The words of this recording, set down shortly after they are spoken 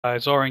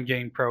It's RN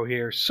Game Pro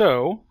here.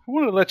 So, I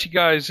wanted to let you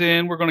guys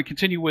in. We're going to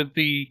continue with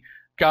the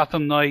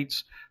Gotham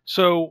Knights.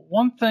 So,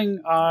 one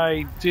thing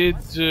I did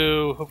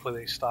do, hopefully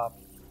they stop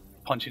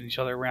punching each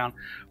other around.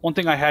 One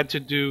thing I had to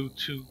do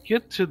to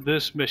get to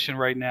this mission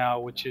right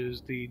now, which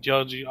is the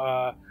Judge,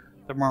 the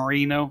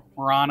Murano,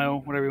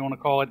 whatever you want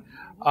to call it.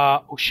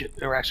 Oh shit,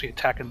 they're actually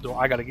attacking the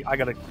door. I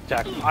gotta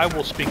attack them. I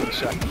will speak in a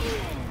second.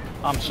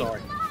 I'm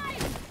sorry.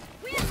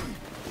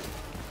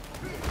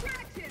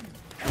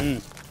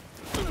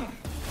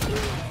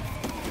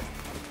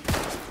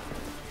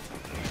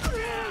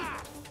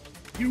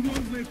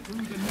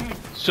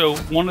 So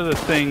one of the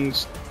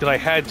things that I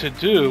had to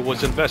do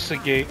was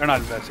interrogate.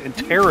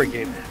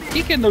 I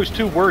keep getting those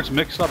two words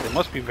mixed up. They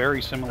must be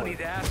very similar. Need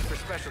to ask for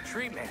special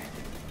treatment.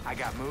 I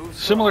got moves.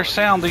 Similar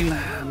sounding,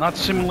 not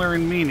similar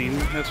in meaning,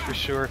 that's for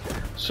sure.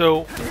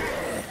 So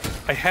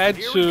I had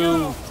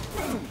to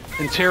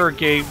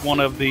interrogate one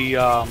of the.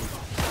 Oh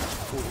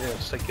yeah,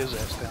 let's take his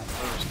ass down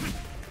first.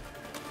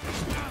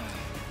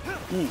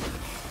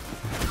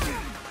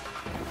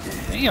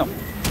 Damn.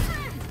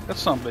 That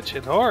son of a bitch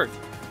hit hard.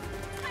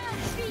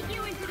 I'll beat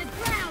you into the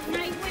ground,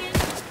 Nightwing.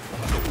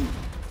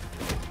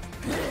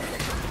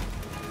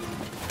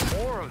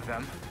 More of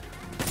them.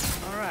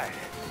 All right.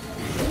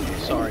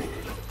 Sorry.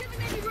 Give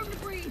them any room to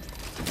breathe.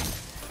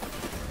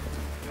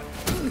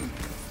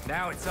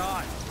 Now it's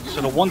on.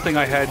 So the one thing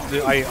I had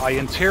to, I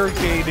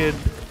interrogated.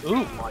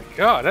 Oh my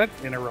god, that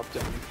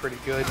interrupted me pretty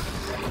good.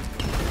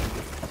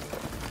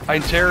 I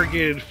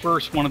interrogated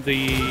first one of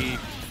the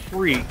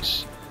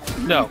freaks.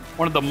 No,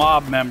 one of the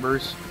mob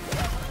members.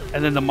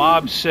 And then the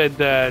mob said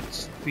that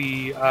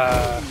the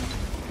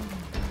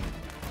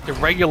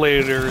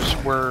regulators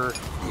were.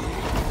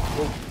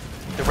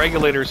 The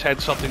regulators had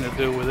something to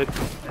do with it.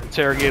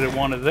 Interrogated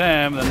one of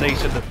them, and they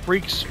said the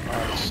freaks.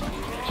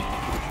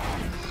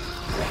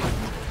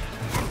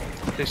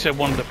 They said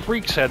one of the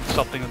freaks had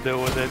something to do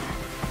with it,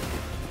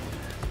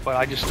 but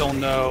I just don't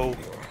know,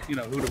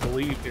 who to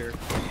believe here.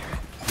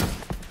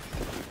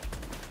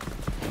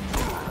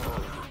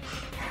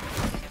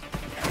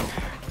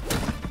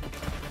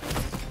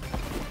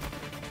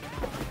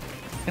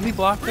 Can he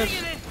block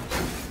this?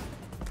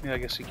 Yeah, I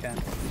guess he can.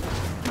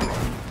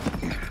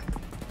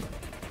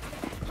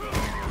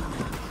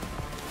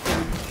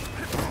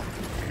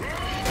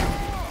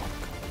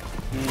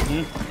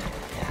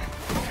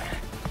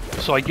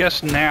 So I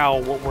guess now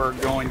what we're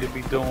going to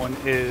be doing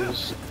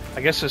is,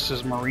 I guess this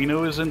is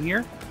Marino is in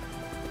here.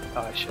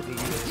 Oh shit, he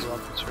is up,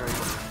 that's right.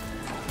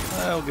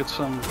 I'll get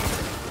some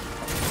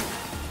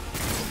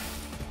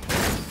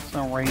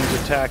range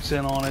attacks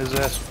in on his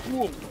ass.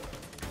 Whoa.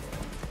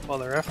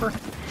 Mother effer.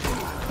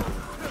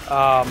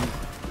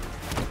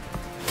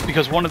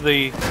 Because one of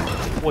the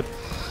what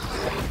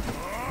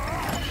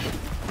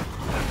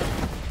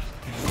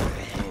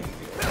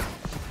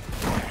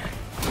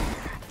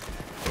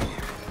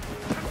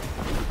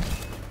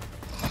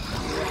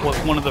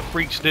one of the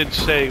freaks did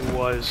say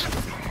was,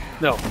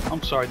 no,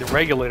 I'm sorry, the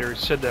regulators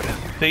said that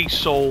they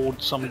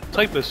sold some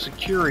type of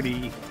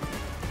security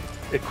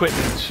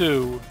equipment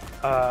to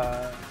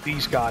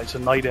these guys, the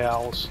Night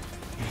Owls.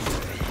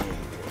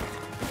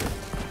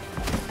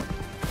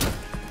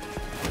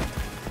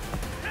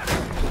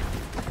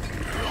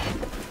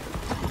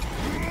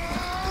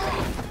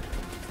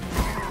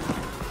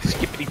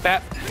 Skippity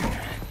pat.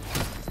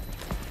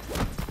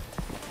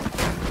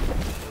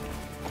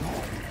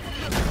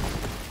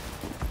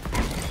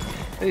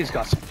 He's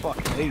got some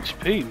fucking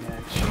HP,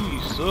 man.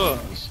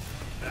 Jesus.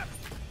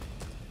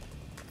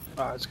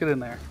 Alright, let's get in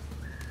there.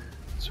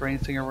 Is there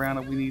anything around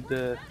that we need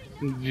to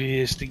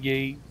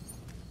investigate?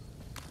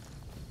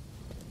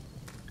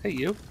 Hey,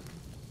 you.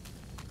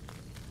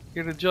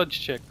 You're the judge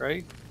chick,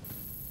 right?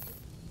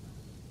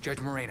 Judge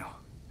Moreno,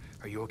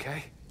 are you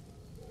okay?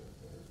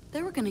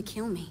 They were gonna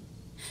kill me.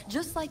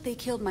 Just like they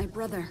killed my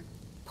brother.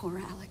 Poor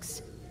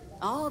Alex.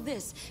 All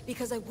this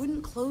because I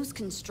wouldn't close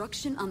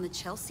construction on the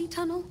Chelsea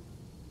tunnel?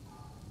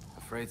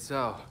 Afraid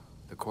so.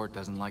 The court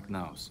doesn't like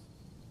no's.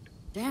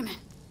 Damn it.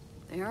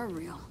 They are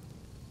real.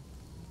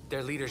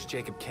 Their leader's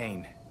Jacob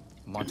Kane.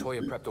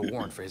 Montoya prepped a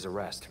warrant for his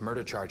arrest.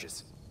 Murder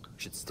charges.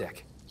 Should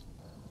stick.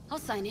 I'll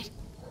sign it.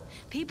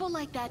 People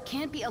like that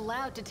can't be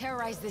allowed to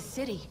terrorize this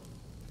city.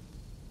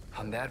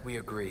 On that we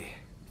agree.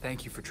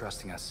 Thank you for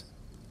trusting us.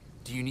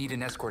 Do you need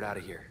an escort out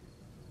of here?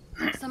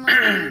 Someone's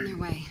already on their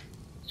way.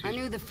 I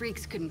knew the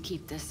freaks couldn't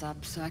keep this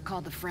up, so I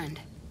called a friend.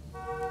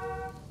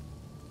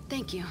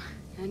 Thank you,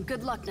 and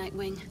good luck,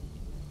 Nightwing.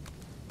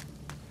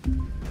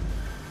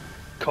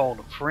 Called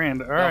a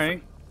friend,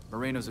 alright.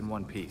 Moreno's in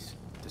one piece,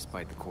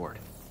 despite the court.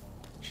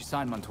 She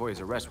signed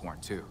Montoya's arrest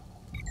warrant, too.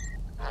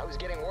 I was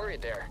getting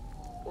worried there.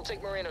 We'll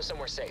take Moreno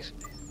somewhere safe.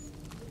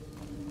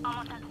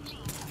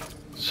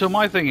 So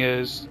my thing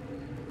is,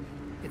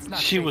 It's not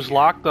she safe was here.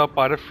 locked up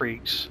by the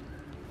freaks.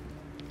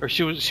 Or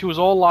she was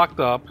all locked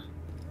up.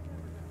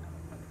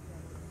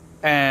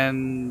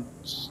 And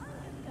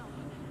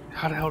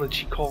how the hell did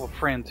she call a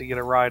friend to get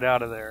a ride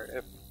out of there?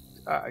 If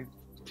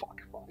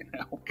fucking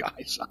hell,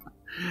 guys.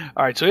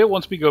 All right, so it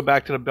wants me to go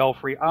back to the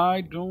Belfry.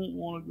 I don't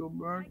want to go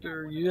back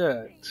there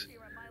yet.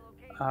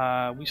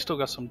 We still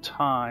got some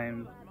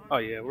time. Oh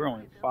yeah, we're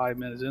only 5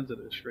 minutes into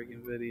this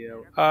freaking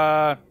video.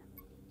 Let's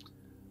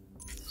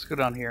go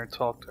down here and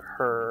talk to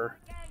her.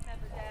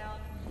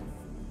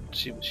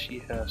 See what she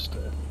has to.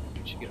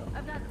 Where'd she go?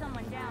 I've got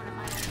someone down at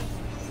my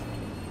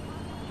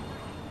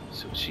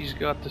See what she's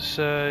got to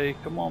say.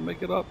 Come on,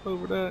 make it up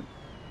over that.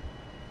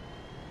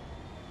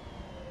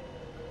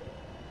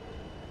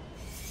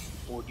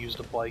 We'll use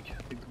the bike.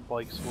 I think the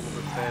bike's a little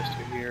bit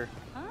faster here.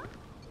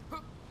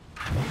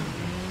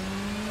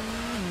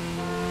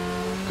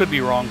 Could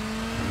be wrong.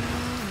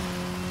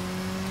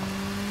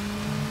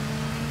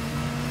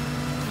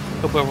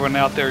 Hope everyone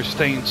out there is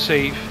staying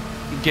safe,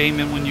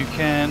 gaming when you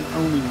can,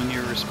 only when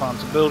your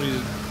responsibilities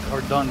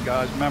are done,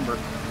 guys. Remember,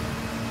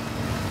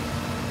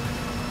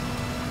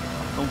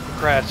 don't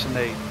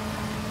procrastinate.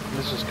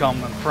 This is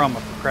coming from a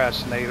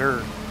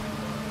procrastinator.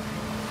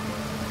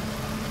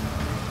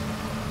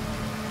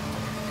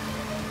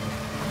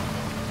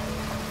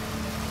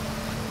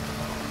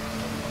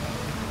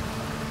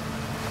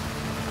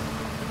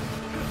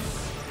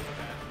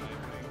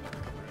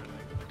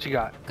 What you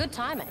got? Good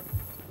timing.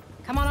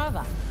 Come on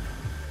over.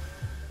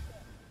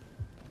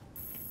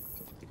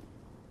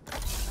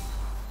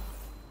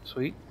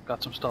 Sweet.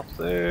 Got some stuff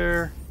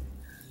there.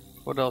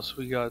 What else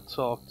we got to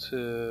talk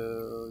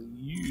to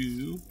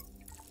you?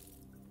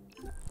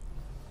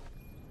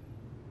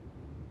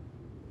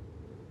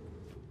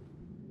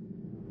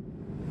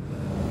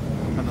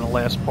 And then the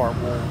last part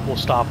we'll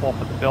stop off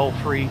at the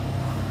Belfry.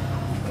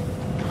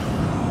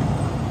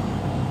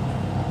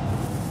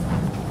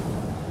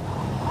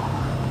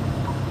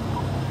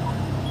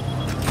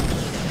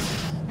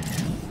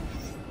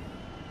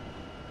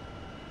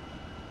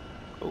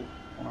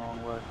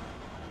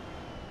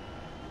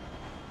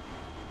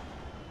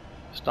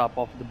 Stop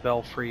off at the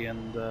Belfry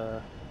and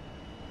yeah,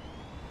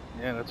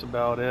 that's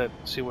about it.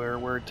 See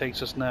where it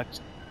takes us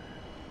next.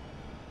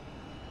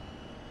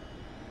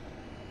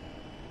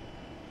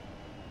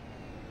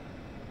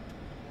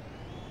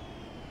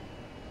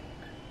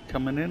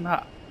 Coming in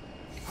hot.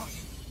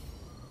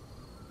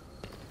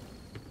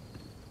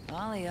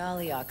 Ollie,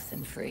 ollie,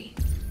 oxen free.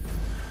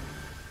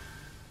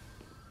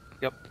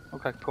 Yep.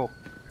 Okay. Cool.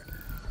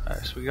 All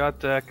right. So we got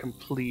that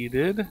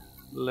completed.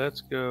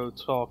 Let's go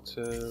talk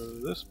to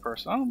this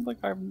person. I don't think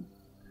I'm...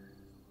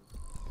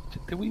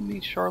 Did we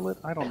meet Charlotte?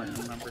 I don't even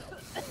remember.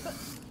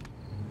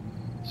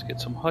 Let's get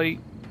some height.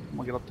 I'm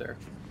gonna get up there.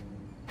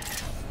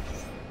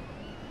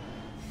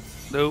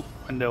 Nope,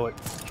 I know it.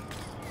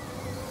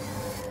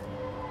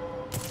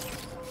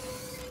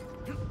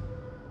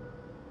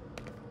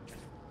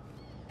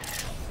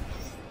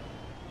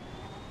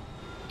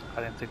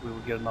 I didn't think we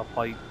would get enough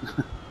height.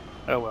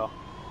 Oh well.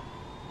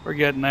 We're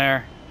getting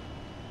there.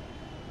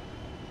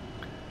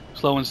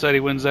 Slow and steady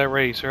wins that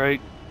race,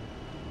 right?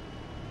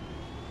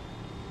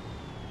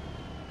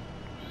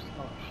 Just a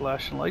lot of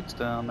flashing lights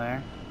down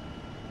there.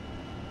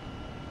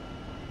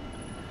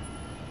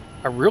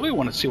 I really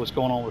want to see what's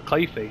going on with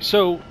Clayface.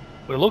 So,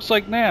 what it looks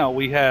like now,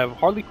 we have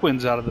Harley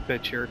Quinn's out of the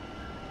picture.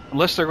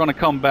 Unless they're going to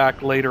come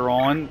back later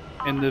on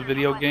in the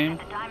video game.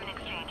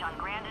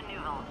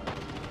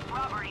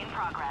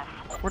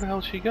 Where the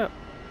hell did she go?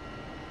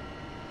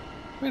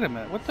 Wait a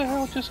minute, what the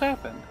hell just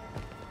happened?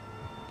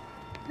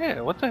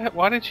 Yeah, what the heck?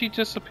 Why did she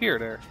disappear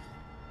there?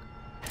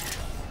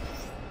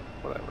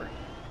 Whatever.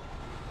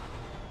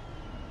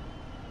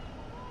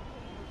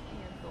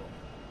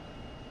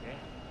 Yeah,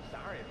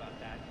 sorry about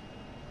that.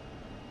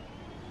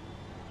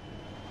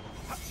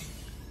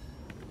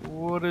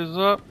 What is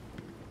up?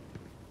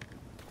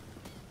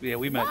 Yeah,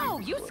 we met Whoa,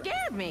 you. you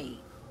scared me.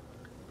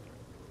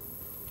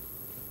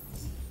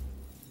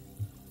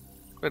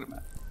 Wait a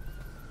minute.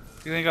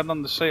 You ain't got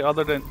nothing to say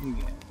other than...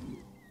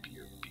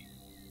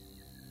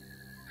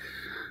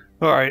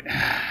 Alright,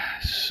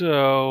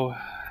 so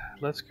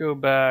let's go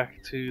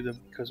back to the,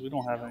 because we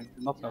don't have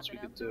nothing else we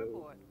could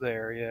do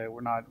there. Yeah,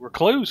 we're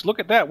close. Look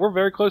at that. We're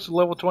very close to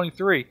level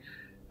 23.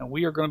 And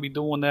we are going to be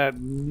doing that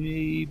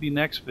maybe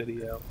next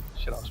video.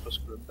 Shit, I was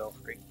supposed to go to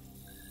Belfry.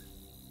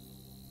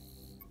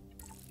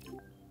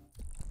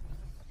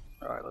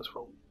 Alright, let's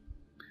roll.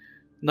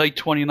 Night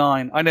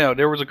 29. I know,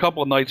 there was a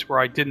couple of nights where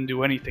I didn't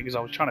do anything because I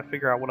was trying to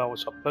figure out what I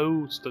was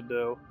supposed to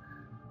do.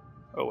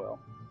 Oh well.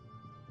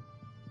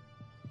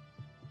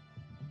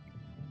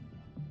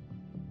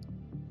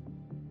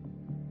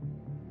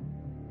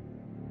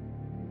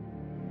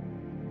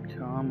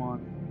 Come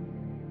on.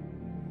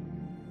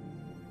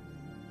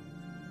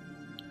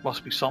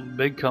 Must be something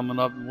big coming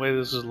up the way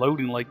this is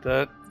loading like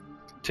that.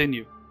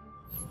 Continue.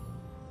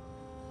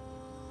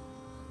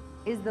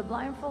 Is the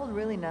blindfold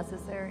really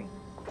necessary?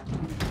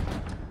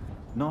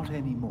 Not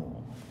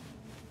anymore.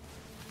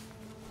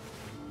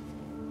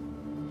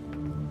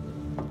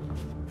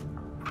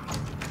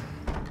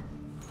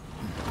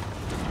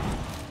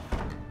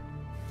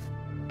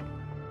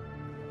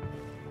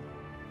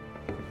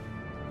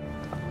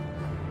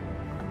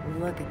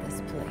 Look at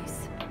this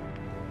place.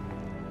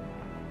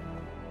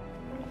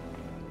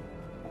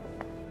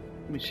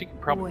 I mean, she can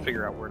probably Wait.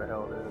 figure out where the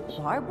hell it is.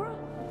 Barbara?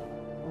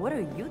 What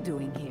are you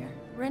doing here?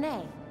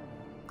 Renee,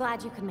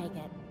 glad you could make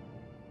it.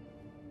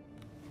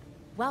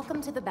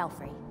 Welcome to the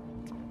Belfry.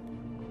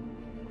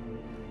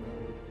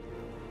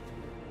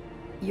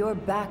 You're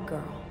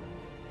Batgirl.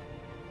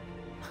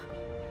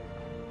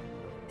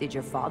 Did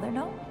your father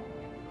know?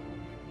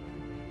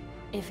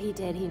 If he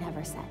did, he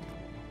never said.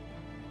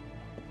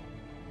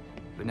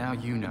 But now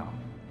you know.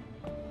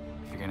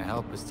 If you're gonna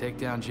help us take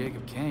down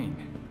Jacob Kane,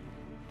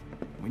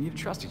 we need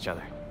to trust each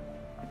other.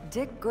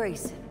 Dick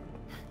Grayson.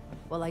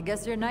 Well, I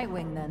guess you're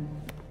Nightwing then.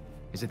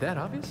 Is it that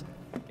obvious?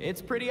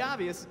 It's pretty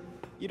obvious.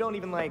 You don't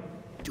even, like,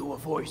 do a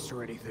voice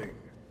or anything.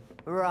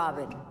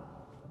 Robin.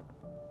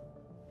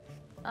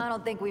 I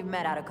don't think we've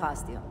met out of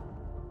costume.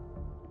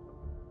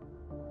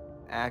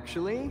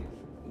 Actually,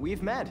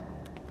 we've met.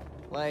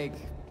 Like,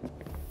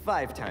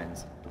 5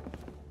 times.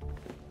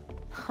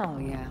 Oh,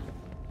 yeah.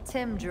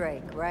 Tim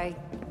Drake, right?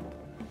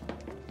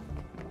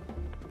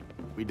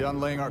 We done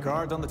laying our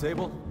cards on the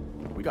table?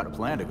 We got a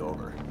plan to go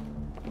over.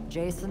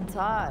 Jason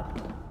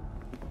Todd.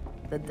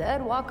 The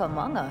dead walk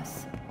among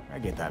us. I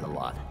get that a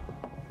lot.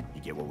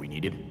 You get what we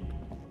needed?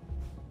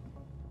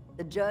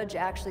 The judge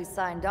actually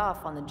signed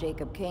off on the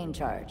Jacob Kane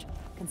charge.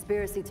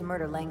 Conspiracy to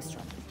murder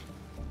Langstrom.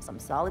 Some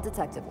solid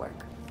detective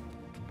work.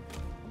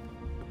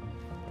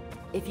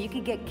 If you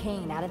could get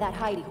Kane out of that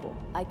hidey hole,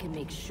 I can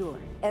make sure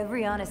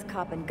every honest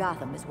cop in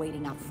Gotham is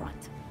waiting out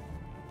front.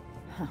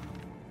 Huh.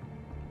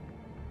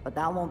 But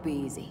that won't be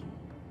easy.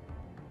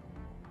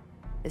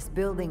 This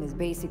building is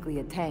basically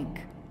a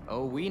tank.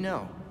 Oh, we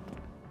know.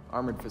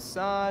 Armored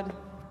facade,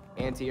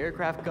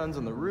 anti-aircraft guns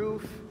on the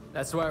roof.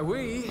 That's why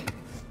we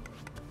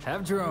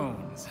have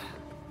drones.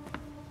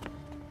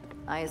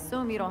 I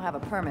assume you don't have a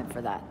permit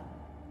for that.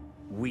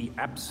 We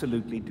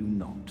absolutely do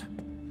not.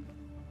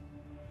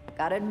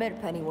 Gotta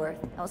admit, Pennyworth,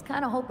 I was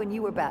kinda hoping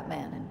you were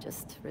Batman and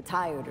just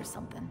retired or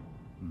something.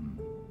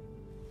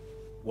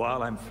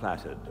 While I'm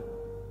flattered,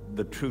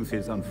 the truth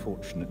is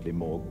unfortunately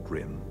more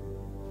grim.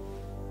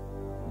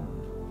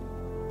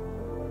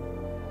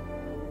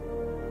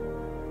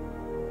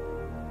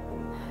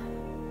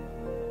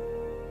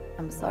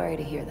 I'm sorry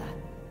to hear that.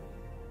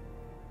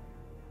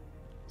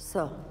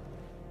 So,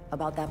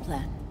 about that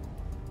plan.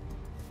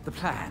 The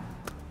plan?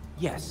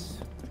 Yes.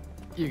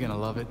 You're gonna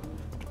love it.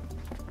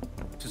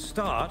 To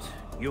start,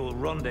 you'll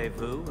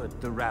rendezvous at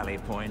the rally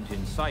point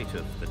in sight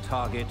of the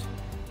target,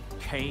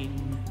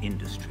 Kane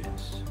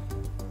Industries.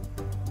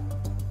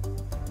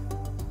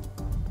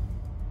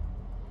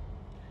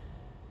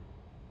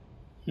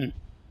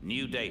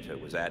 New data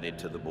was added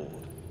to the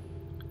board.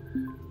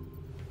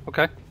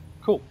 Okay,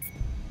 cool.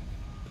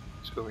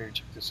 Let's go over here and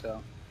check this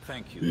out.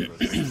 Thank you for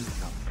agreeing to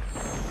come. I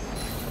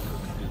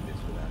couldn't do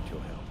this without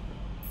your help.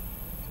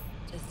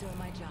 Just doing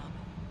my job.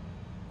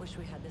 Wish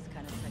we had this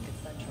kind of second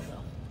central,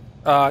 though.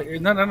 No.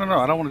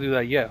 I don't want to do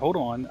that yet. Hold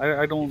on.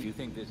 I don't... If you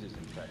think this is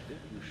effective,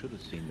 you should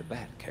have seen the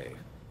Batcave.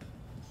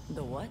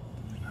 The what?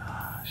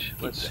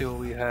 Let's see what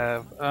we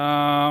have.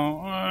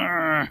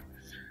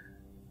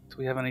 Do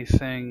we have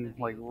anything,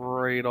 like,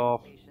 right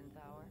off?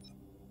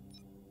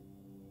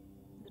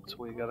 That's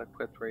what we got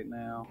equipped right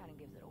now.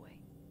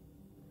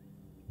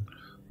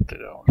 They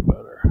don't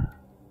better.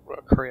 What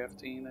about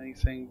crafting?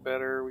 Anything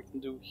better we can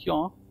do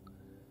here?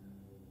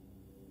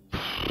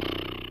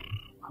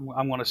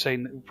 I'm going to say,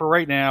 for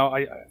right now,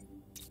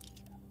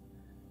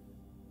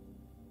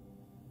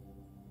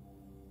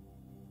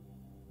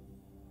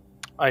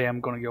 I am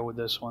going to go with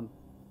this one.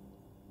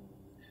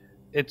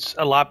 It's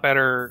a lot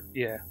better.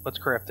 Yeah, let's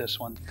craft this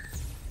one.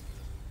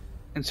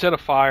 Instead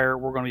of fire,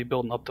 we're going to be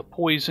building up to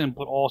poison,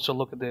 but also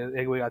look at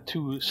we got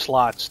 2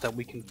 slots that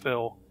we can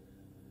fill.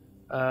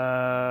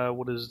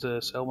 What is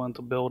this?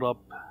 Elemental build-up.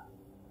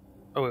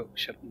 Oh, wait,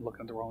 shit, I'm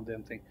looking at the wrong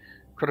damn thing.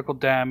 Critical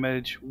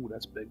damage. Ooh,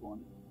 that's a big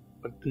one.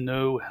 But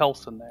no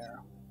health in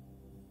there.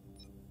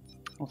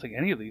 I don't think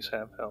any of these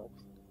have health.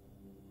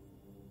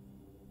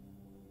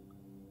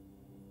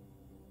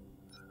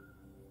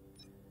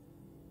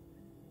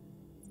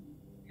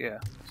 Yeah,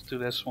 let's do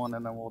this one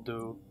and then we'll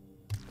do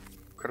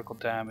critical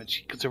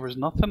damage. Because there was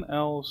nothing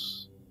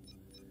else.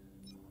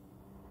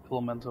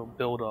 Elemental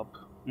build-up.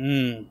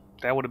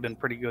 That would have been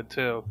pretty good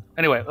too.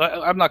 Anyway,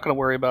 I'm not going to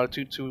worry about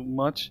it too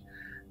much.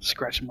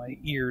 Scratching my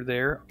ear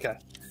there. Okay.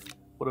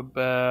 What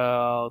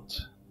about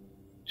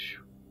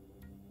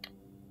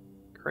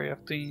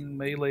crafting,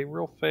 melee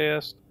real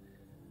fast?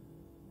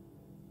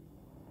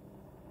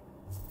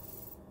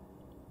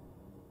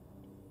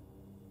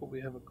 What we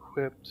have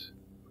equipped?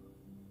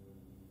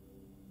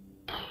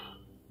 I'm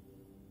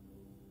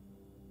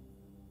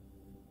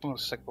going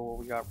to stick with what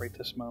we got right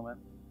this moment.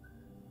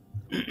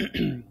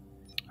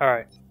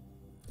 Alright.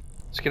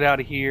 Let's get out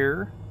of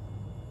here.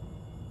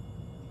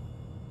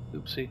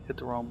 Oopsie, hit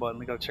the wrong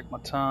button. I gotta check my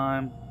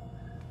time.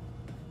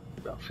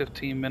 About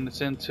 15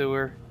 minutes into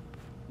her.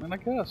 And I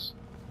guess.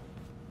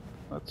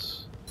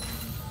 Let's...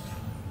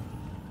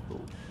 Ooh,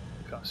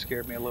 kinda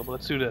scared me a little bit.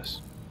 Let's do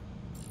this.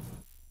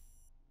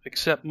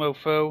 Accept,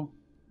 mofo.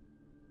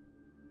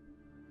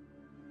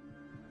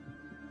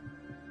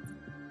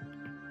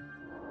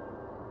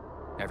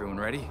 Everyone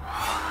ready?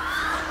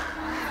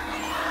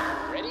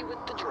 Ready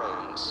with the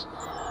drones.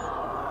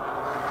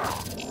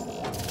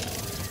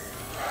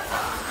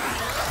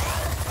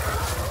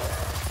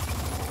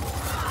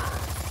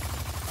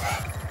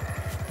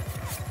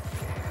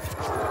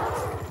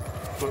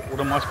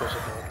 What am I supposed to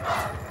do?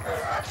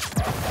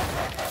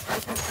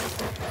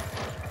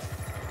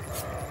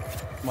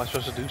 Am I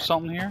supposed to do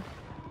something here?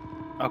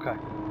 Okay.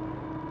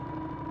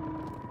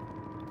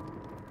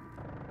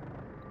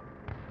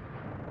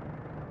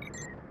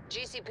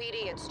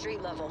 GCPD at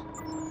street level.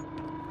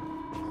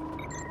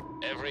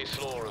 Every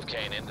floor of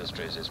Kane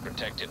Industries is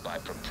protected by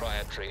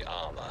proprietary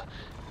armor.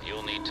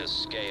 You'll need to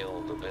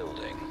scale the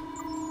building.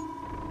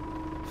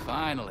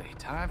 Finally,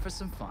 time for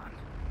some fun.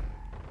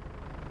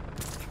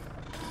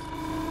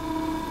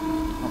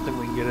 I don't think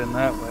we can get in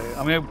that way.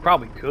 I mean, we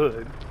probably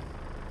could.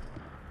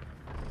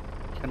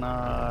 Can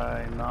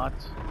I not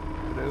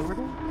get over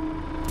there?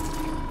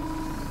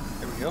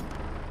 There we go.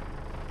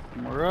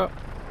 And we're up.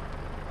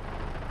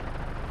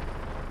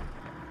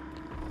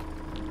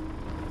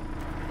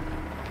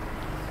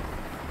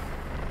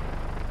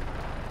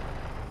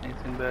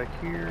 Anything back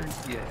here?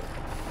 Yeah.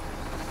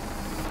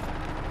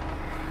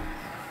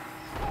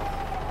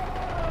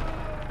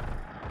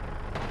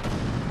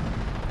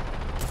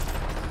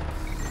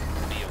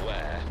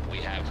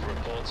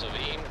 Reports of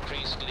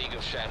increased League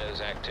of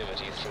Shadows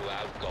activity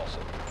throughout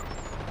Gotham.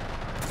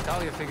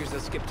 Talia figures they'll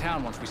skip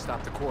town once we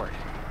stop the court.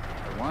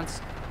 For once,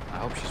 I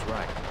hope she's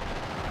right.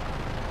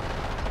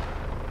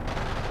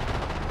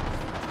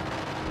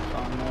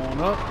 Come on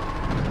up.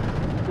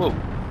 Whoa.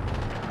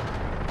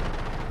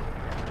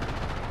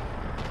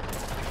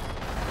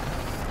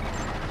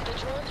 The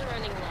drones are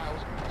running low.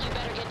 You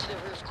better get to the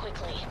roof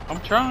quickly. I'm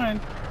trying.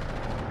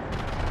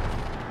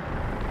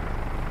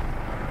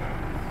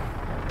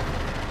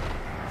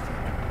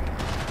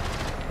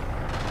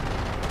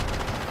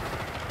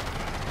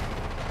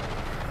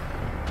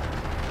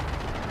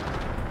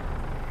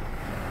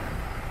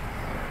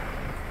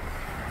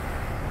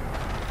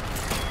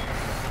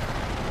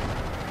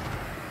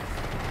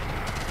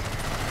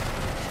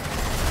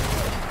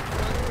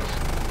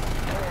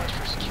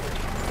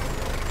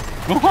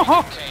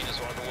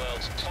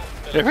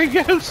 There he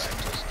goes!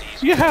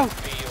 Yeah!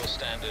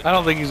 I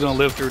don't think he's gonna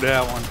live through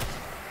that one.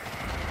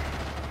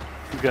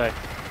 Okay.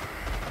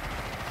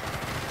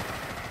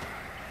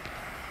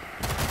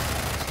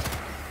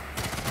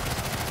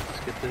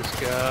 Let's get this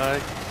guy.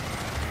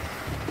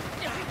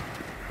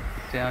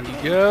 Down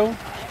you go.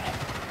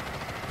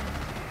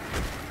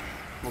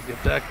 We'll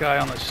get that guy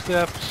on the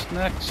steps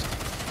next.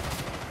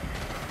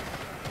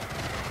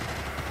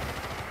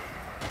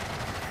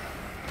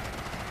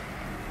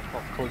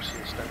 Close to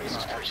the steps. This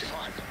is pretty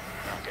fun,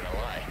 not gonna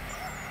lie.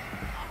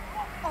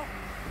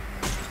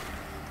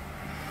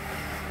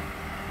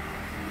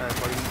 Alright,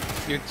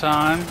 buddy, your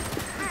time.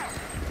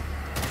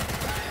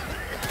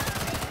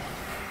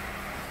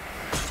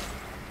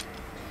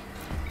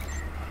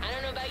 I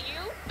don't know about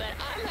you, but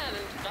I'm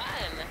having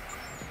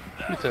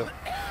fun. Me too.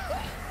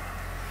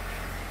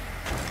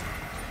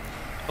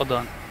 Well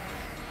done.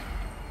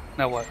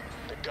 Now what?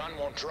 The gun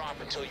won't drop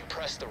until you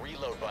press the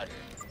reload button.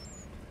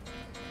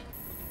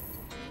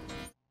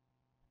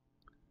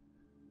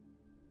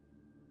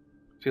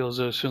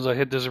 Feels as soon as I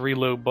hit this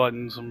reload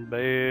button, some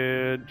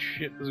bad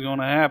shit is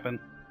gonna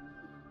happen.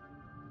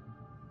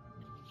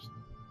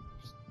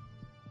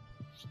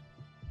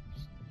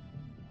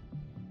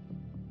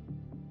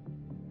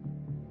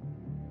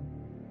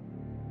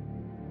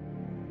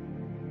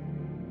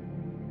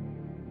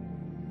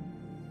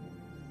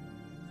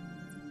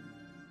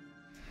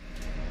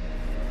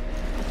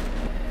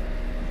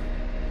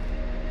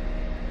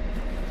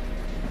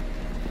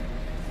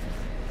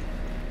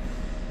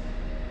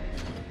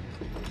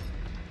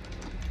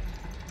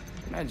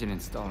 Imagine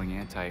installing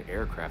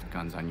anti-aircraft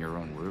guns on your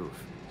own roof.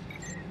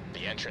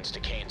 The entrance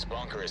to Kane's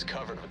bunker is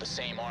covered with the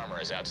same armor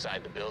as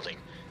outside the building.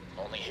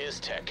 Only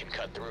his tech can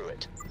cut through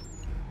it.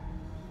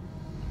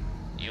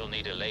 You'll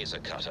need a laser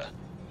cutter.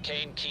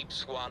 Kane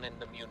keeps one in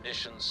the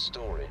munitions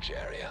storage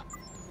area.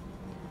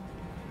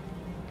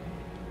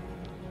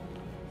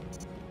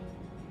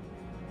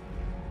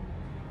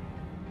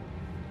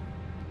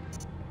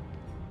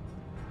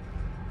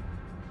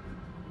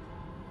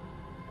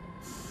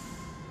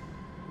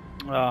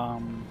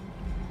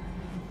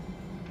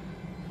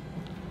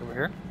 Over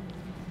here.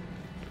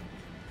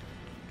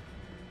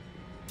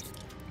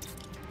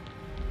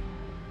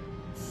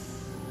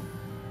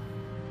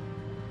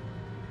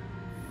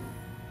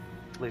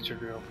 Laser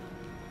drill.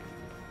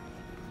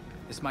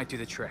 This might do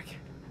the trick.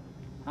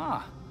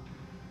 Ah,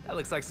 that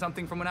looks like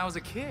something from when I was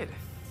a kid.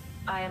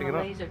 I am a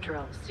laser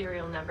drill,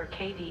 serial number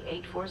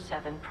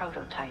KD847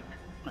 prototype.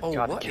 Oh,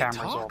 God, what? the It camera's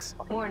talks?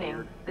 all Warning,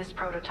 weird. this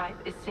prototype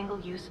is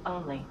single use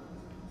only.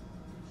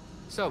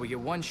 So we get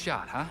one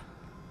shot, huh?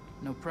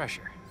 No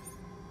pressure.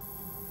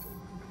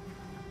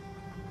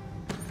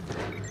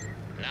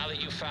 Now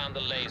that you've found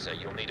the laser,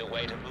 you'll need a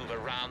way to move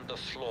around the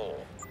floor.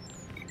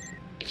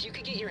 If you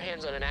could get your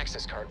hands on an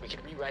access card, we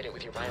could rewrite it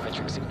with your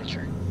biometric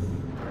signature.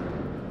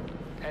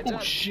 Heads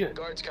up. Shit.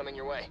 Guards coming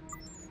your way.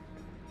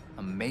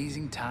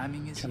 Amazing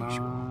timing as Can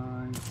usual.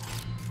 I...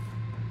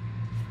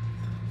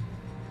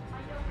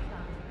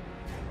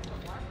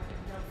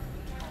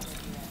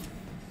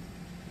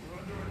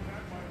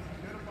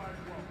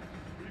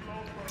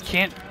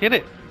 Can't hit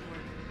it.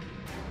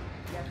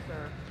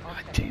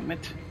 God damn Damn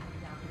it.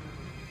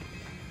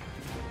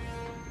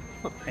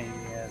 What a pain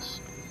in the ass.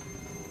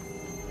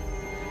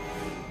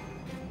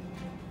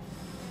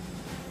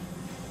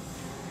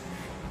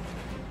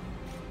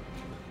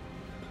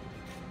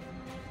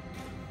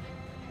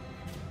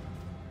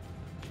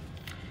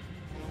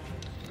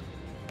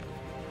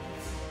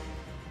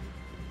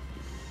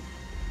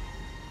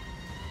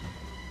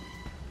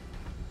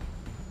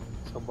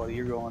 So, buddy,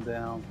 you're going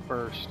down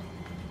first.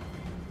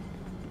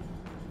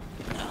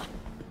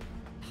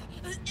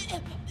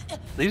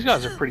 These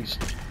guys are pretty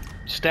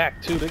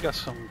stacked too. They got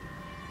some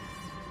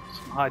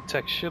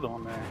high-tech shit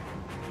on there.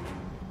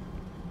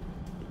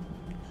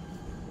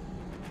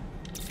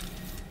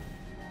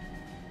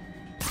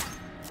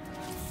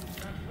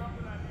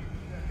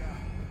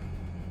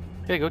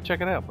 Hey, go check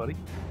it out, buddy.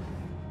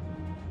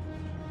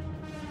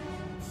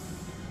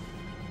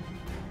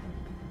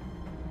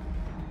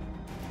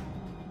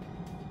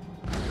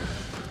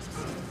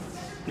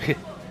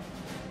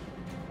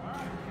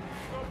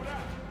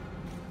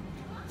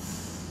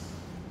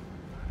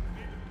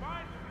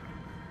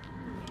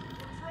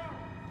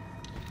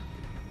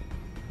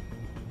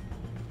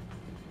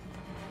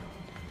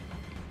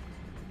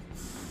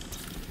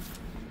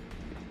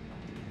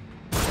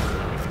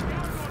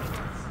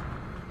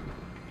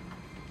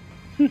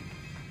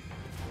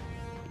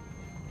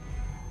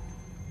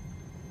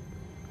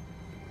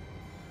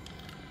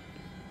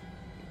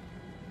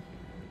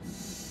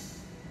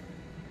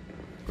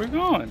 We're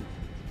going.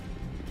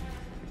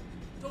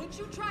 Don't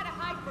you try to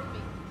hide from me.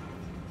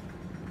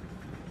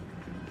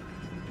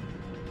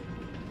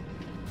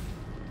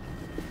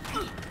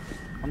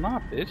 I'm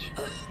not, bitch.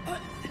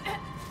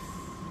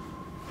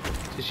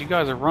 Because you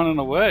guys are running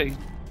away. This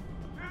is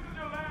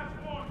your last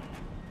warning.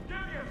 Give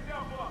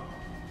yourself up.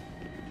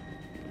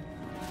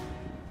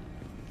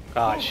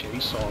 Ah, shit, he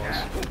saw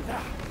us.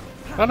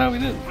 Oh, no, he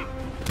didn't.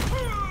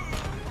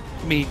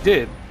 I mean, he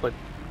did, but...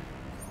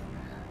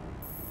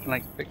 Can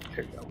I... There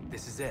you go.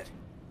 This is it.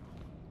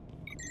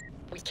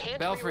 We can't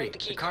Belfry, rewrite the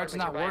key the card's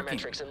card with your not working.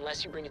 biometrics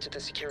unless you bring it to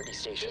the security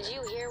station. Did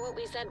you hear what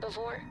we said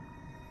before?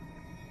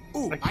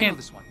 Ooh, I I can't- know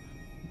this one.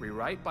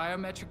 Rewrite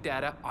biometric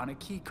data on a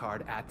key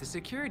card at the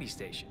security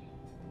station.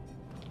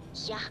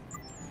 Yeah.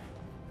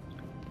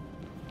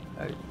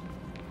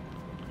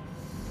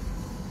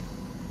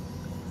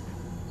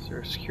 Is there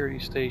a security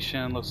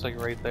station? Looks like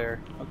right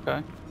there.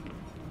 Okay.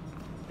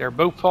 They're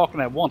both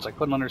talking at once. I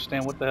couldn't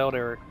understand what the hell they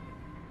were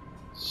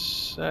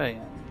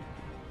saying.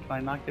 Can I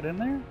not get in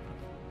there?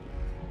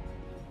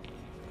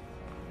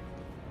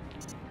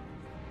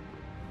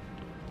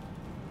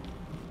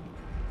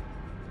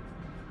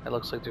 It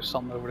looks like there's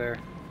something over there.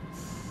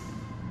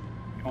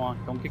 Come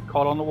on, don't get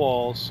caught on the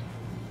walls.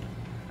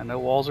 I know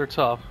walls are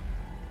tough.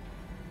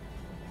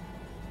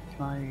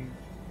 Can I...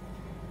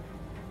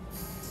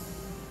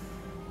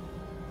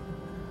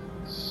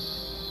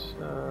 So...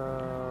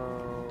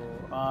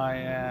 I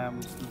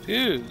am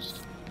confused.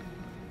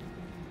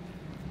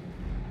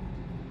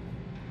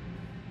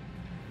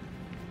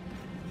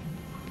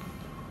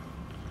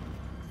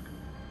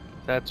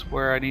 That's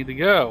where I need to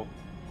go.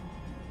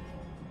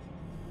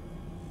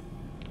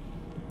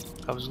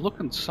 I was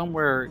looking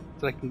somewhere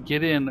that I can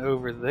get in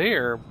over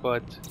there,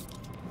 but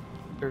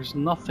there's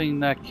nothing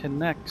that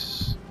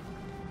connects.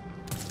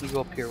 Let me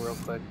go up here real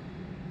quick.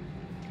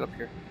 Get up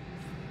here.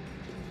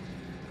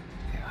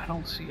 Yeah, I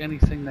don't see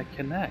anything that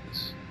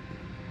connects.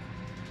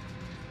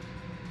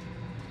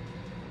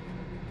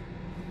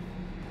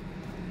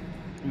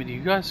 I mean, do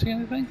you guys see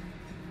anything?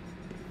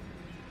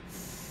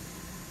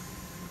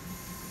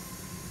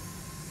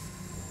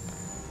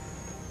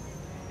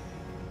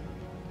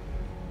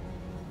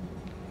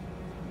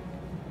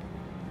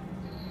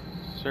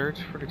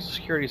 Search for the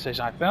security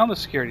station. I found the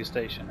security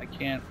station. I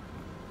can't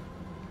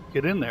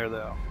get in there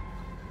though.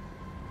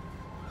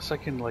 Unless I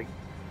can like...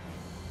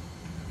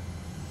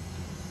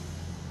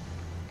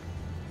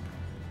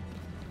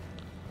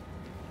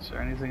 Is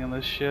there anything in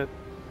this shit?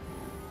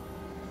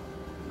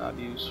 Not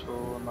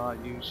useful,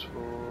 not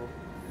useful.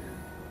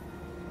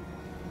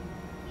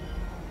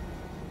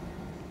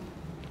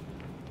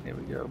 Here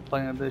we go,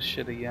 playing this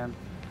shit again.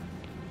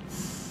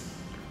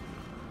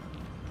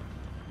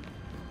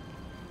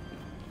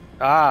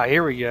 Ah,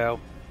 here we go.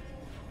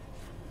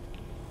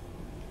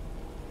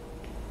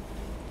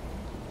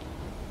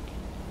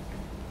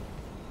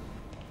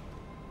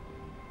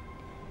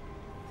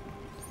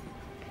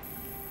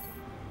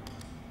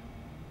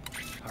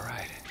 All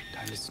right,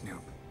 time to snoop.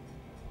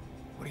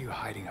 What are you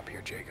hiding up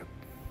here, Jacob?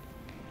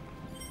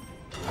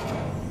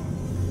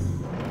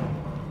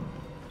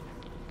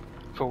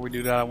 Before we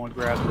do that, I want to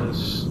grab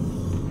this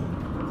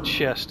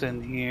chest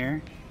in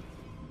here.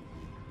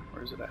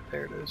 Where is it at?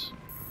 There it is.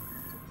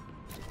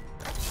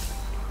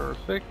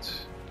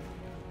 Perfect.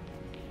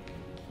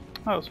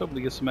 I was hoping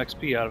to get some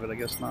XP out of it, I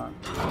guess not.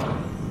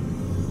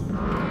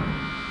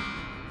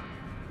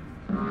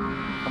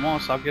 Come on,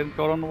 stop getting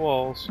caught on the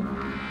walls.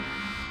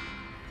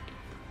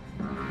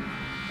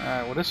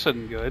 Alright, well this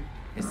isn't good.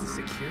 Is the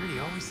security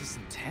always this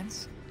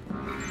intense?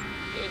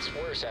 It's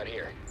worse out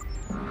here.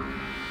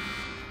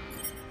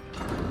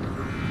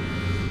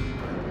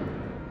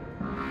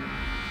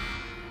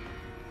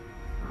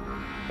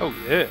 Oh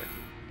yeah.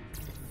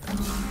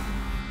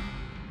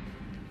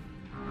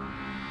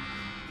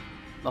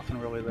 Nothing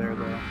really there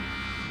though.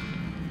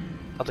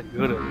 Nothing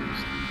good at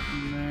least.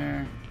 Nothing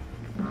there.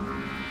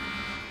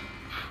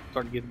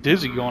 Starting to get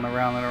dizzy going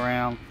around and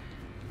around.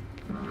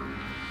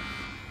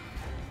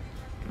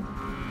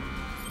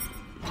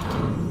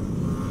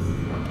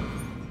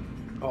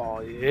 Oh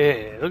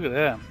yeah, look at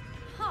that.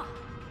 Huh.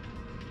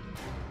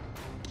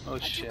 Oh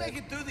shit. How'd you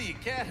make it through the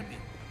academy?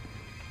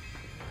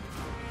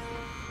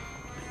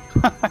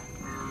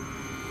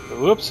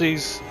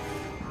 Whoopsies.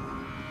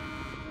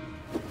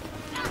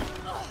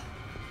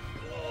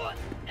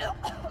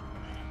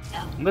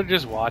 They're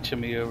just watching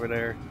me over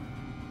there.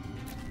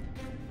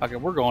 Okay,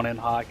 we're going in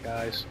hot,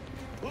 guys.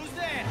 Who's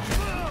that?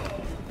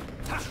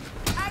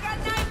 I got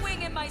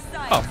Nightwing in my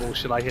sight. Oh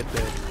bullshit, I hit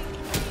the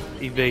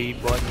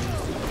evade button.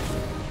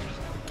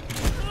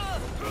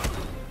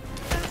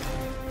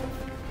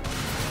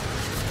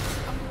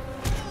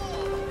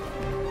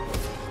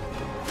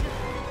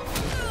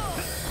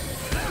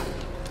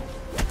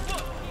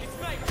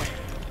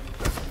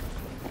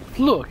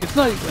 Look, it's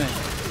Nightwing.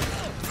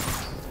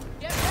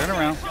 Turn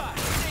around.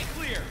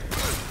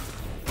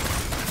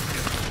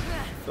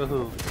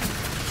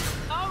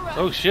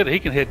 Oh shit, he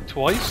can hit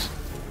twice.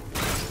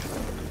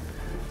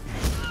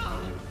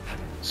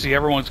 See,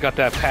 everyone's got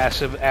that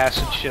passive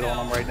acid shit on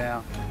them right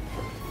now.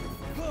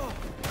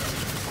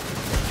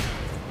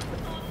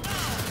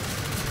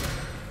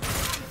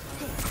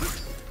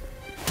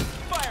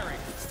 Firing.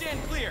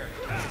 Stand clear.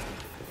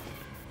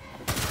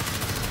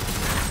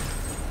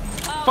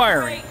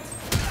 Firing.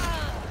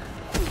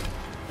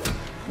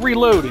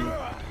 Reloading.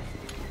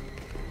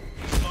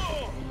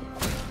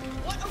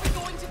 What are we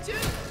going to do?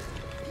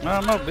 I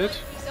don't know, bitch.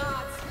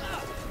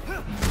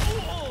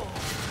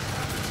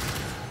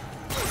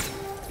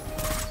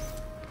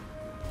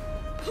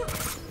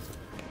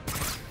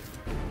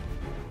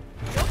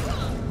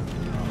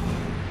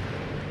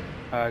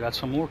 I got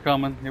some more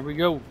coming. Here we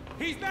go.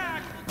 He's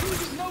back.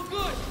 He's no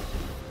good.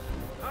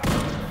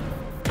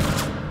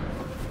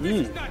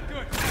 This is not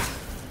good.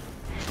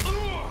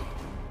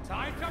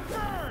 Time to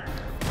burn.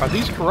 Are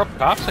these corrupt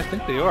cops? I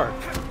think they are.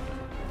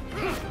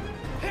 This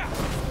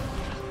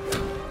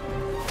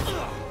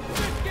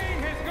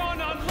game has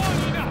gone on long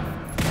enough.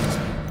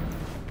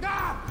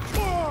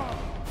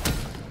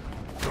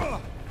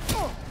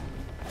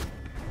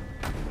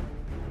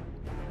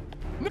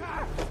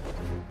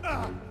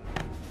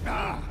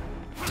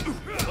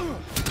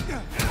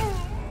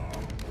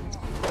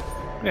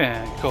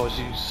 Yeah, it causes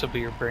you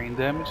severe brain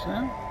damage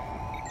now.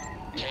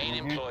 Kane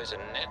employs a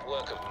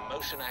network of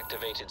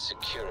motion-activated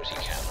security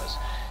cameras.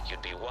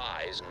 You'd be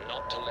wise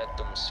not to let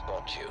them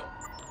spot you.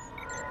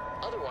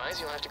 Otherwise,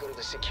 you'll have to go to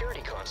the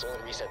security console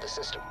and reset the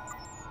system. –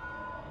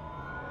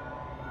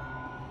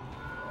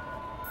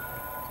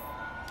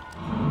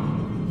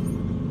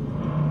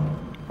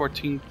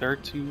 14,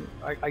 13.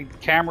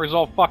 Camera's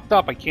all fucked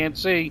up. I can't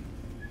see.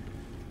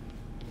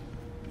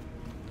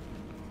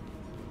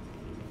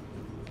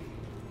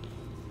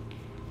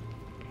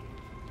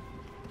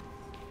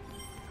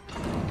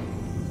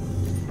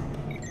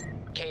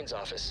 Kane's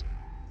office.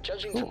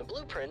 Judging from the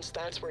blueprints,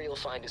 that's where you'll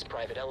find his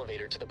private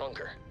elevator to the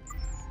bunker.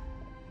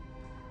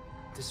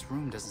 This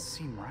room doesn't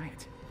seem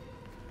right.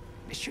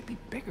 It should be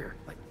bigger.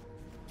 Like,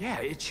 yeah,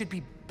 it should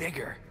be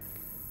bigger.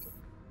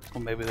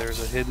 Well, maybe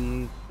there's a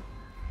hidden...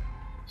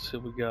 Let's see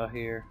what we got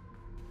here.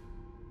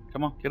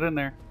 Come on, get in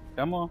there.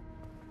 Come on.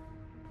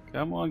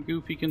 Come on,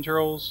 goofy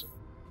controls.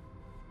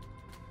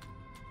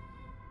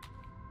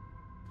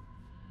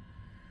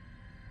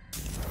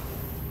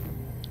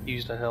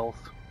 Use the health.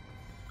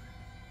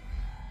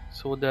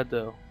 So what'd that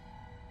do?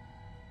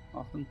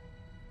 Nothing.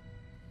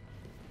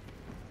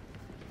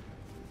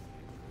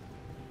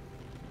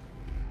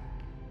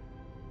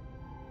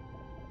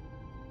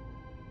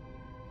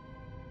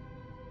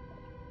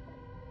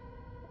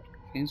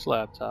 Kane's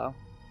laptop.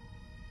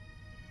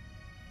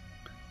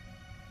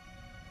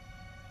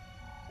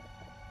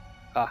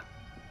 Ah.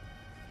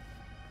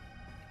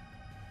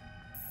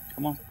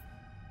 Come on.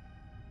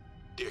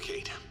 Dear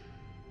Kate,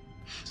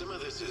 some of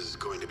this is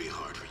going to be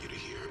hard for you to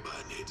hear,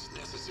 but it's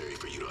necessary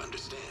for you to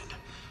understand.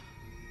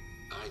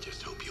 I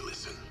just hope you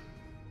listen.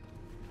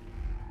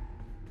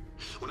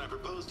 When I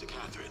proposed to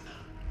Catherine,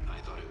 I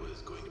thought it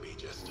was going to be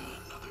just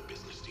another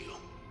business deal.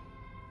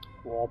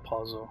 Wall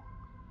puzzle.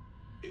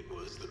 It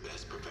was the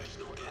best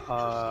professional and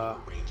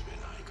personal arrangement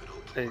I could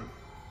hope for.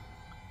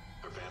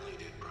 Her family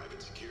did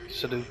private security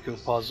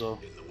Sudoku puzzle.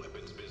 in the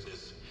weapons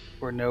business.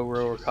 Where no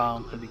row or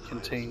column can be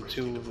contained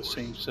two of the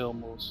same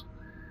symbols.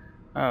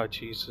 Oh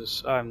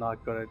Jesus, I'm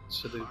not good at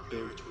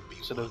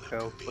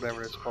Sudoku,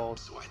 whatever it's called.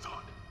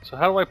 So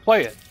how do I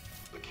play it?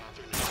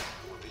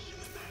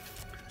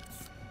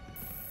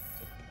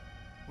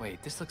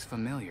 Wait, this looks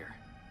familiar.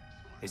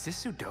 Is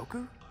this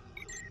Sudoku?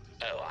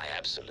 Oh, I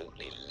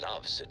absolutely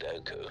love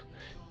Sudoku.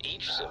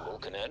 Each symbol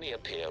can only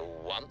appear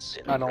once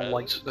in I a don't row,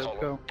 like Sudoku.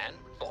 column, and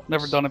box.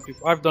 Never done it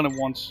before. I've done it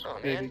once, Oh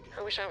maybe. man,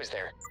 I wish I was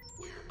there.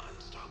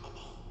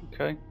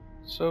 Okay,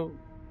 so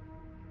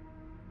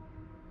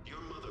Your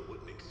mother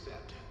wouldn't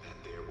accept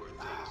that there were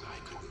things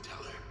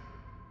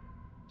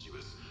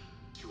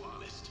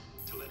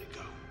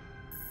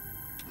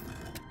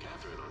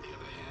Catherine, on the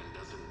other hand,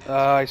 doesn't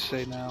I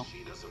see now.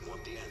 she doesn't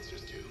want the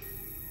answers to.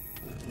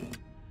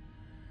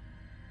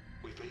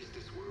 We face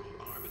this world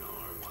arm in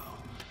arm while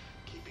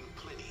keeping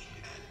plenty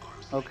at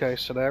arm's length. Okay,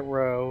 so that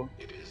row.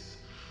 It is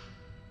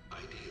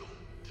ideal,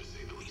 to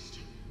say the least.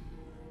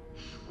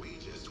 We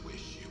just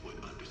wish you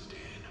would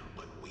understand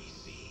what we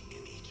see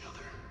in each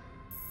other.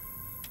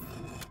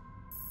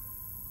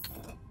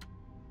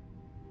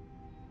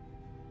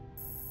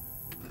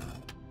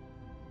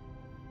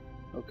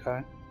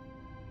 Okay.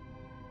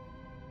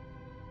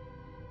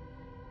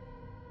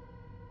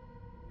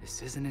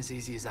 This isn't as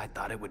easy as I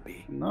thought it would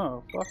be.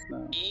 No, fuck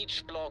no.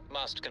 Each block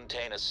must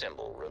contain a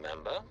symbol,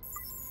 remember?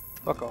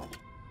 Fuck off.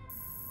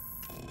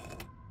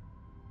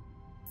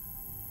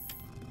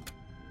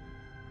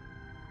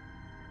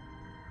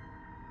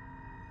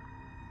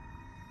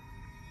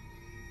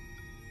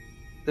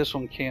 This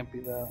one can't be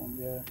that one,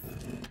 yeah.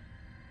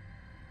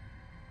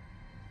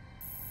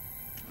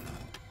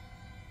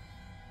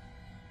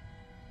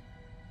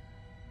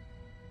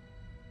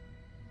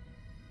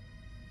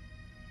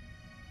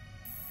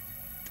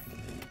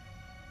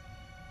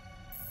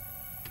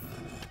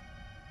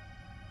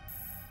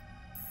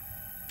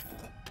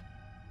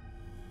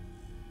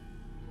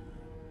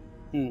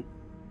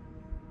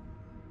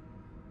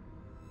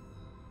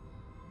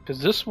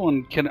 Because this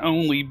one can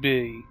only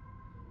be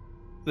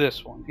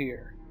this one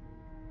here.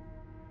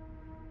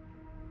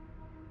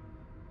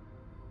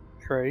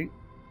 Right?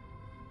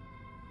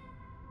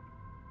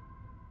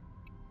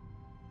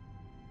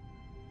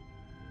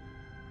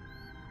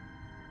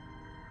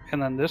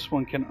 And then this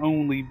one can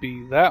only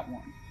be that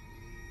one.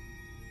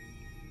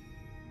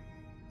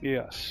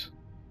 Yes.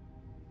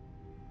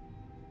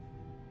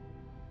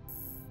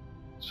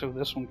 So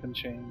this one can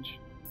change.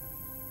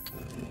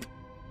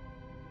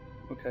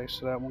 Okay,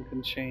 so that one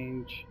can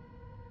change.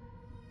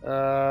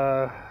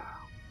 Let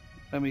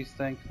me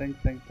think.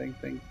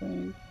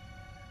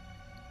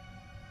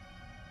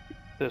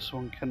 This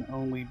one can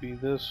only be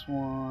this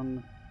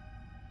one.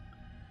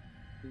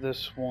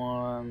 This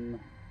one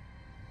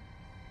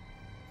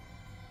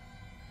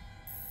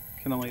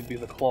can only be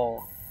the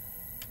claw.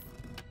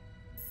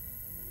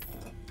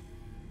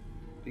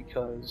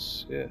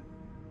 Because, yeah.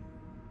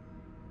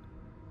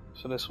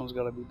 So this one's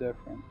got to be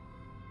different.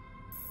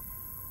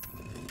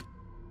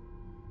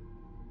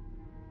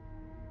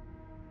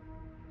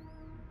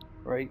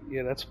 Right,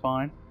 yeah, that's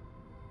fine.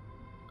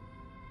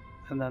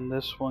 And then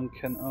this one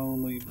can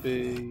only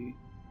be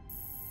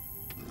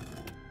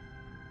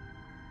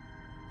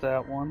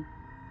that one.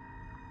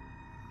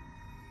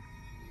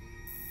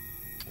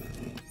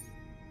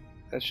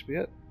 That should be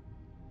it.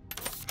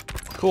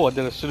 Cool, I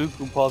did a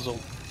Sudoku puzzle.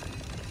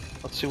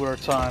 Let's see what our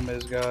time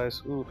is,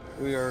 guys. Ooh,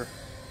 we are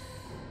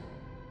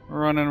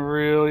running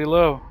really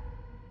low.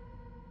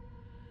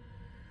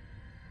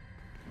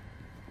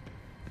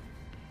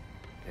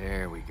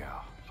 There we go.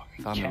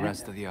 Found the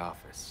rest of the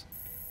office.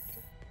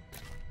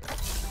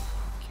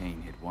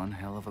 Kane hid one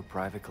hell of a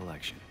private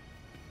collection.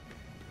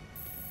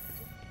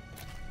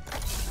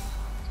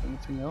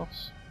 Anything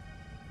else?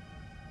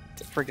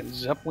 Freaking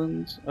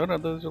Zeppelins? Oh no,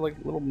 those are like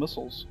little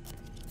missiles.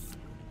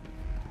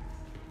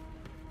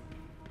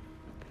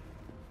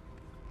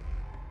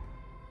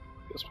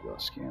 Guess we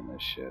gotta scan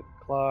this shit.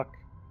 Clock.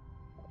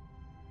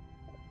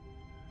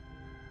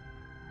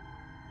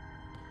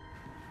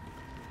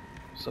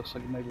 This looks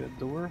like maybe a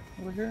door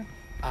over here.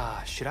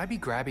 Should I be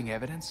grabbing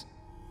evidence?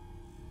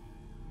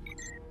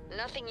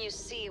 Nothing you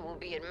see will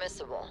be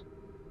admissible.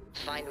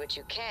 Find what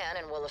you can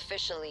and we'll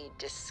officially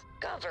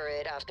discover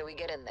it after we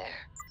get in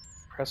there.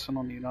 Pressing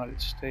on the United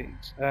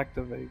States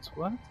activates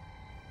what?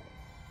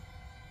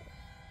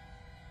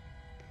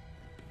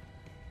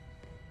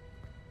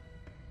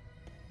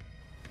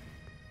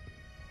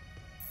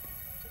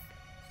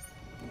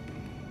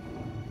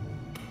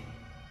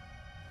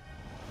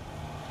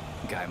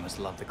 Guy must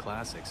love the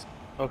classics.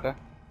 Okay.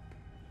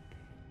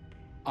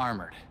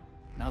 Armored.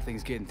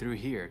 Nothing's getting through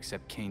here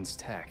except Kane's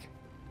tech.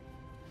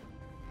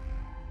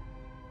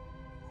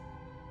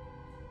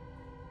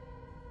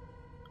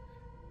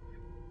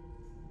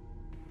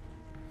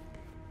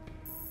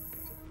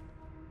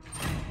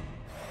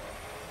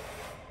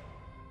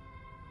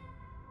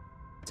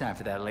 Time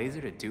for that laser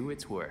to do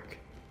its work.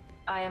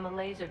 I am a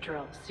laser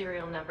drill,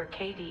 serial number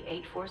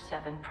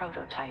KD847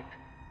 prototype.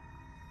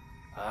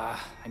 I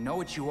know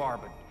what you are,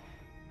 but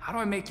how do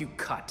I make you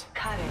cut?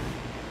 Cutting.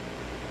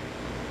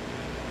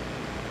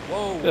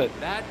 Whoa, Good.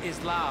 That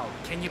is loud.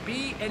 Can you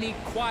be any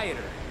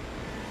quieter?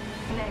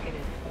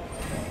 Negative.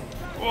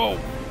 Whoa.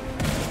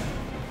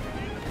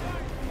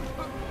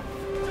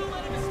 Don't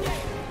let him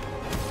escape!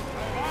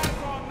 Eyes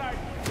on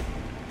Nightwing.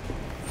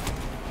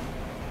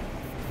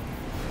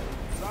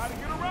 Try to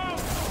get around.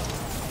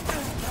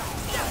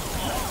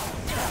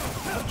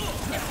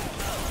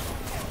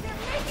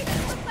 They're making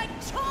us look like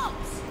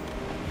chumps!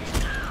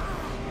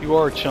 You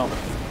are a chump.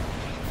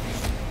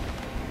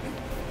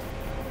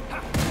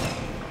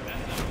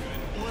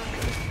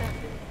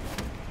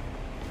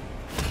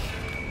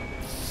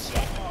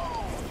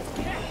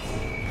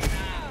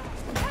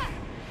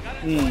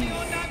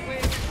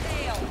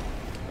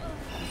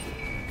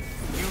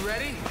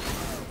 ready?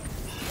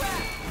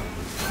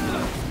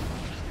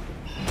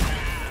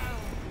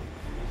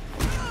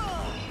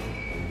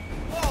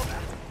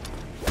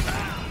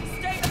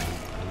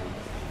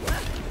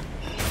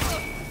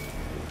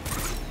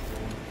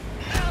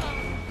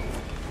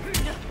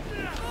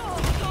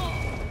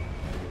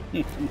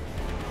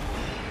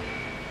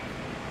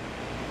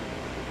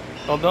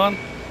 All done?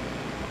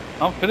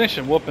 I'm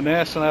finishing whooping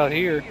ass out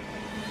here.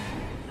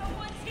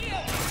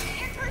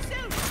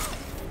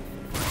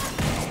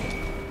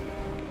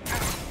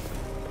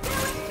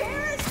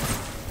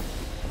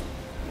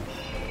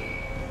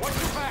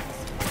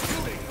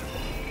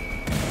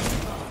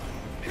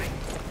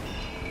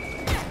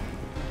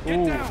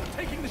 Get down,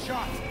 taking the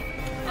shot.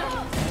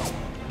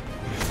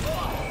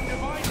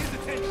 Divide his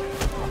attention.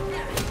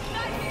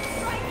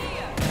 Right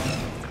here.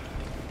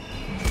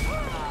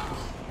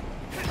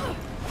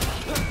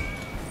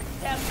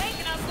 They're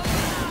making us look.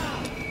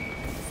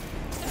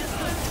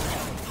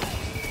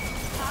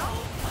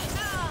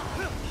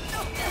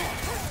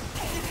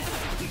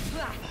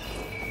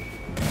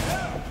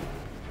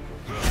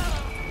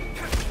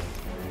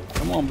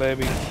 Come on,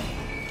 baby.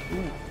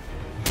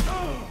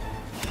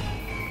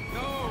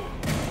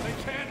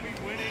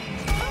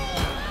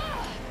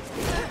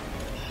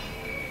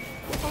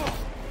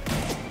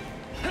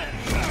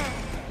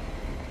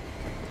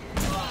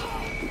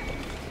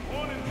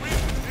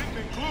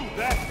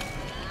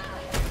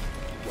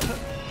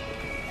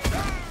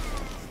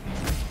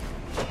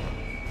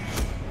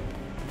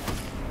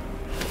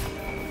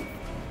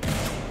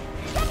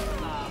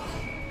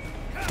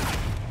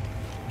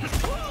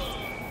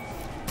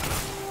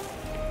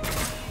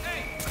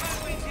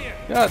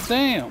 God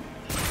damn.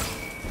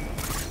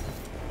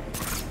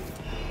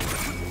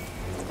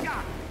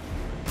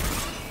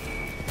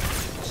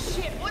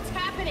 Shit, what's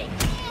happening?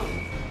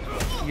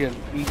 You get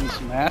eating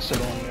some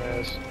acid on your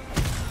ass.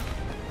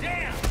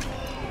 Damn.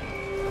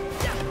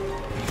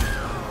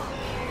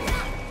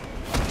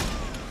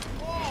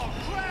 Oh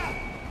crap.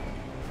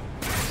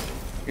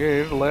 Yeah,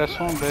 you're the last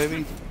one,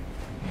 baby.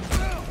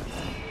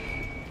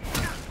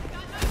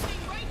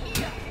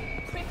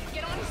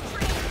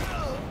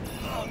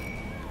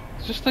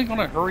 Is this thing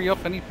gonna hurry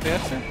up any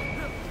faster?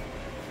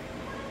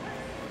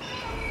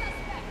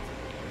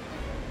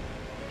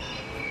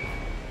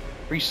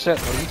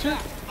 Reset laser?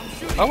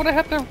 Why would I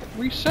have to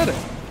reset it?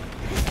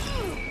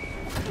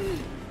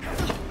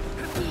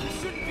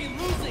 Shouldn't be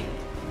losing.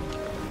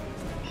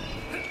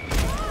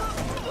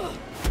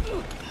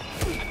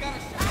 I got a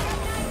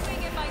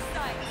Nightwing in my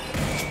sights.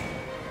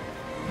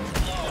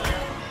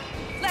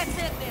 Let's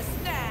hit this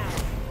now.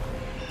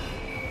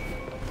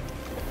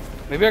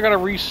 Maybe I gotta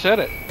reset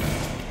it.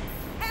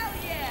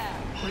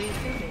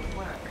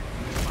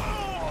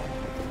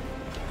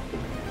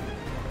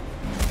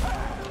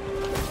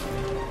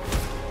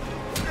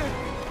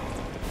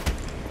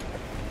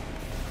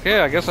 Okay,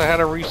 I guess I had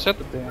to reset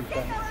the damn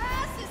thing.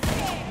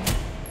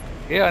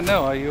 Yeah, I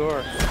know how you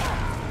are.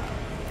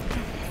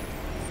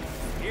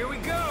 Here we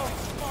go.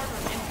 Harder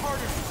and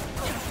harder.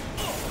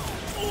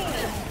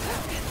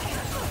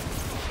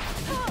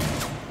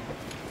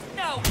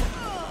 No.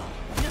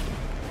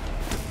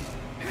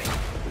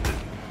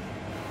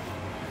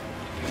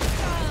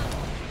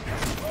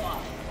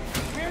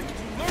 Where did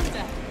you learn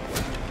that?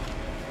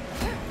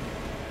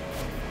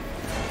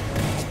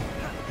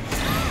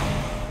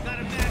 Got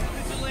a mad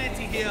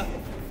vigilante here.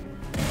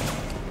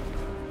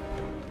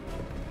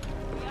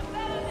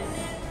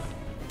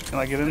 Can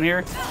I get in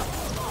here?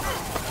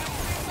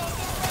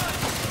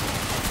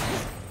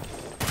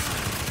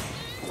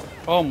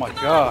 Oh my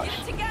gosh.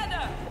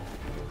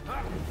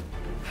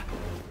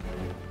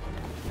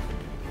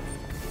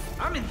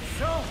 I'm in the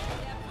zone.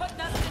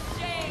 Putting us to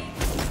shame.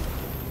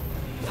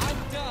 I'm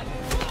done.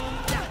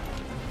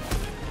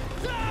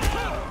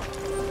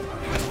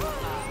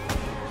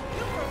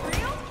 You for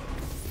real?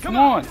 Come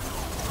on.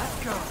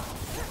 Let's go.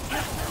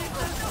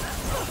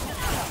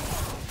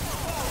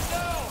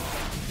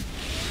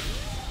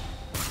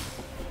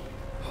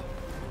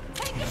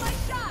 Taking my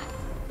shot.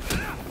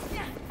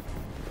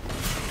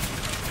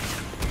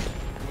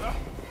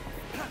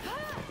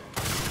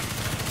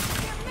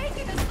 You're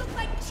making us look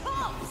like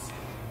chumps.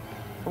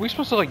 Are we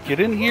supposed to like get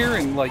in here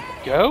and like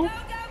go?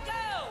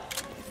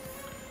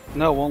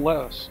 No, it won't let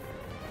us.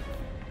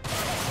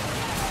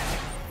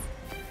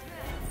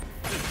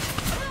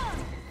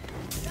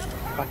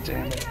 God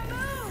damn it.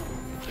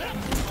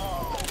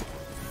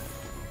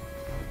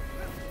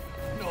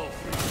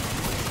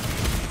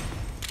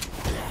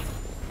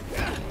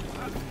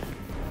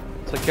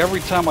 It's like every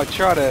time I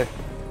try to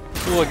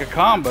do like a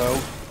combo.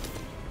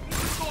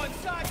 Going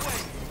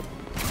sideways.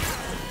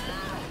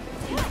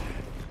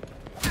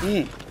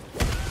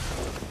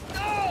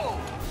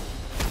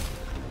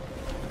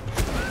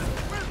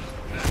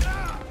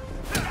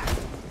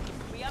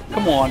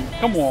 Come on,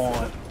 come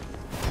on.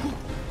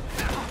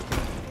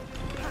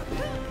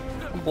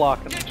 I'm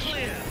blocking this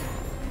shit.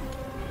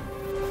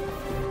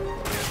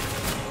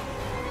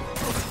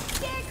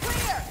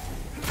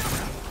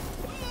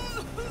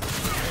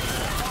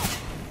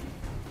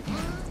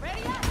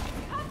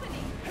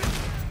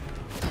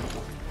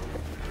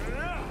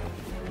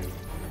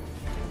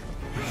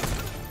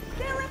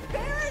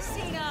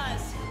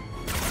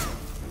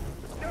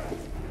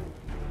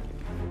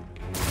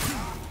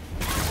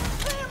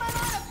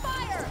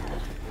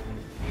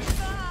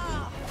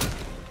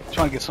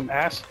 Trying to get some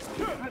ass.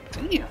 God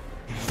damn.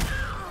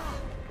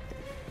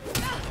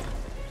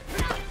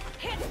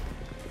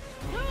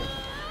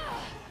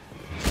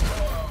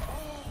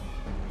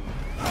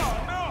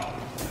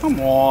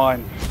 Come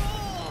on.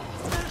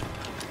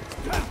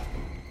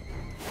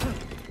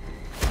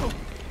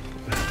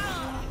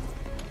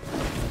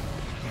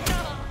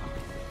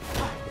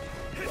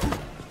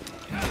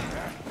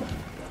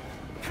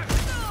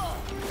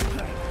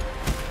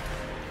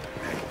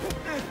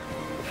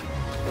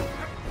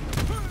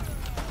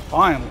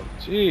 Finally,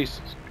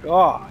 Jesus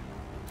God.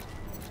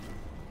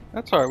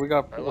 That's alright, we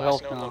got Our full last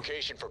health known now.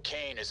 location for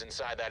Kane is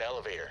inside that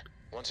elevator.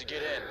 Once you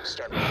get in,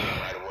 start moving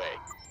right away.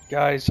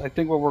 Guys, I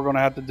think what we're going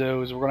to have to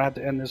do is we're going to have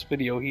to end this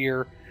video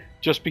here,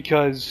 just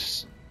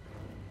because...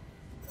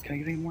 Can I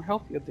get any more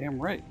health? Yeah, damn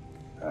right.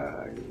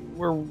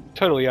 We're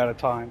totally out of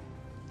time.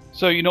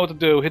 So you know what to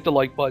do. Hit the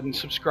like button,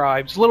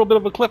 subscribe. It's a little bit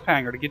of a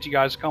cliffhanger to get you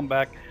guys to come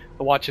back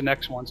to watch the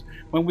next ones.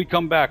 When we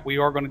come back, we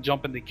are going to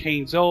jump into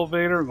Kane's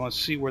elevator. We're going to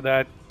see where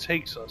that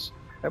takes us.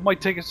 That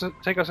might take us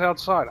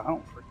outside. I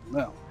don't freaking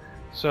know.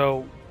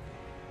 So,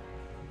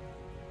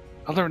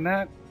 other than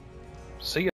that, see ya.